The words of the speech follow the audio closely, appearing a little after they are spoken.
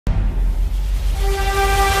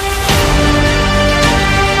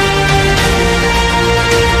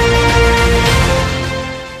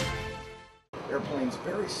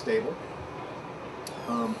stable.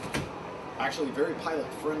 Actually very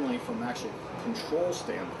pilot friendly from actual control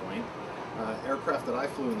standpoint. Aircraft that I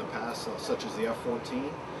flew in the past, such as the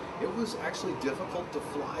F-14, it was actually difficult to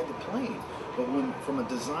fly the plane. But when, from a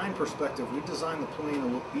design perspective, we designed the plane a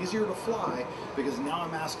little easier to fly because now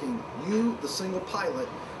I'm asking you, the single pilot,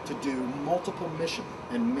 to do multiple mission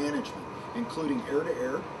and management, including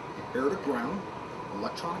air-to-air, air-to-ground,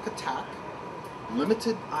 electronic attack,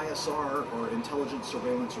 limited ISR or intelligence,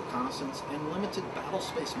 surveillance, reconnaissance, and limited battle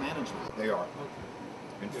space management. They are.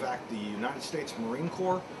 In fact, the United States Marine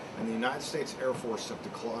Corps and the United States Air Force have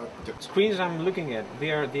declared... Screens I'm looking at,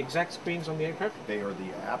 they are the exact screens on the aircraft? They are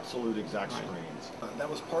the absolute exact screens. That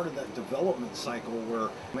was part of that development cycle where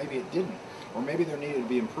maybe it didn't, or maybe there needed to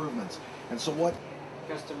be improvements. And so what...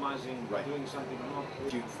 Customizing, doing something more.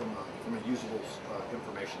 From a usable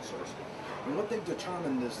information source. And what they've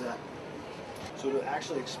determined is that, so to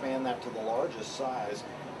actually expand that to the largest size,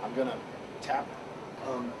 I'm going to tap.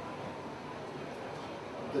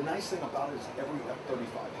 The nice thing about it is every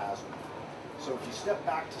F-35 has one. So if you step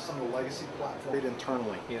back to some of the legacy platforms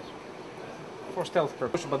internally. Yes. For stealth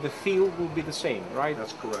purpose, but the feel will be the same, right?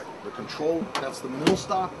 That's correct. The control, that's the middle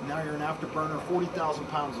stop. Now you're an afterburner, 40,000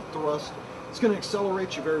 pounds of thrust. It's going to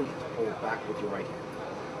accelerate you very... Hold back with your right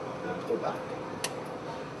hand. Pull back.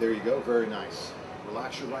 There you go. Very nice.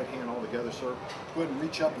 Relax your right hand all together, sir. Go ahead and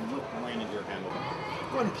reach up and lift the landing gear handle.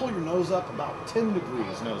 Go ahead and pull your nose up about 10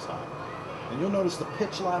 degrees nose high. And you'll notice the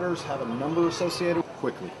pitch ladders have a number associated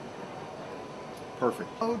quickly. Perfect.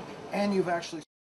 And you've actually